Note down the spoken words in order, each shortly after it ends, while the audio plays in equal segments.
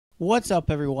What's up,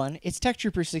 everyone? It's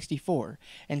TechTrooper64,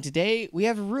 and today we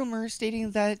have a rumor stating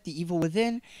that The Evil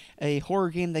Within, a horror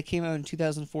game that came out in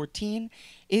 2014,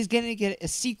 is going to get a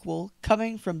sequel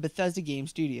coming from Bethesda Game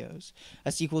Studios.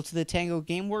 A sequel to the Tango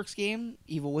Gameworks game,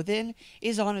 Evil Within,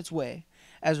 is on its way,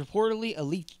 as reportedly a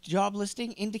leaked job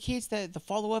listing indicates that the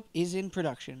follow-up is in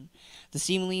production. The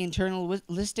seemingly internal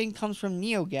listing comes from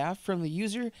NeoGAF from the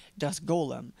user Dusk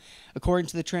Golem. According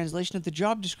to the translation of the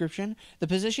job description, the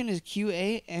position is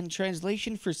QA and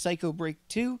translation for Psycho Break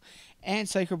 2, and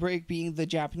Psycho Break being the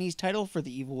Japanese title for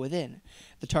The Evil Within.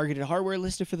 The targeted hardware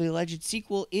listed for the alleged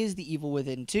sequel is The Evil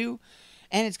Within 2,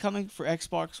 and it's coming for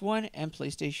Xbox One and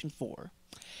PlayStation 4.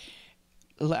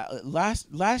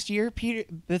 Last year,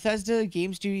 Bethesda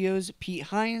Game Studios' Pete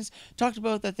Hines talked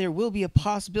about that there will be a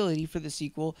possibility for the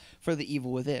sequel for The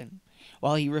Evil Within.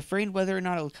 While he refrained whether or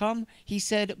not it will come, he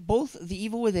said both The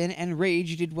Evil Within and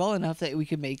Rage did well enough that we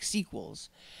could make sequels.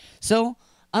 So,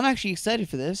 I'm actually excited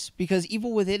for this, because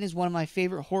Evil Within is one of my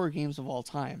favorite horror games of all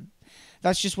time.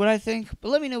 That's just what I think, but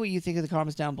let me know what you think in the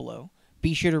comments down below.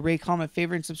 Be sure to rate, comment,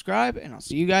 favorite, and subscribe, and I'll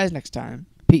see you guys next time.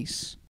 Peace.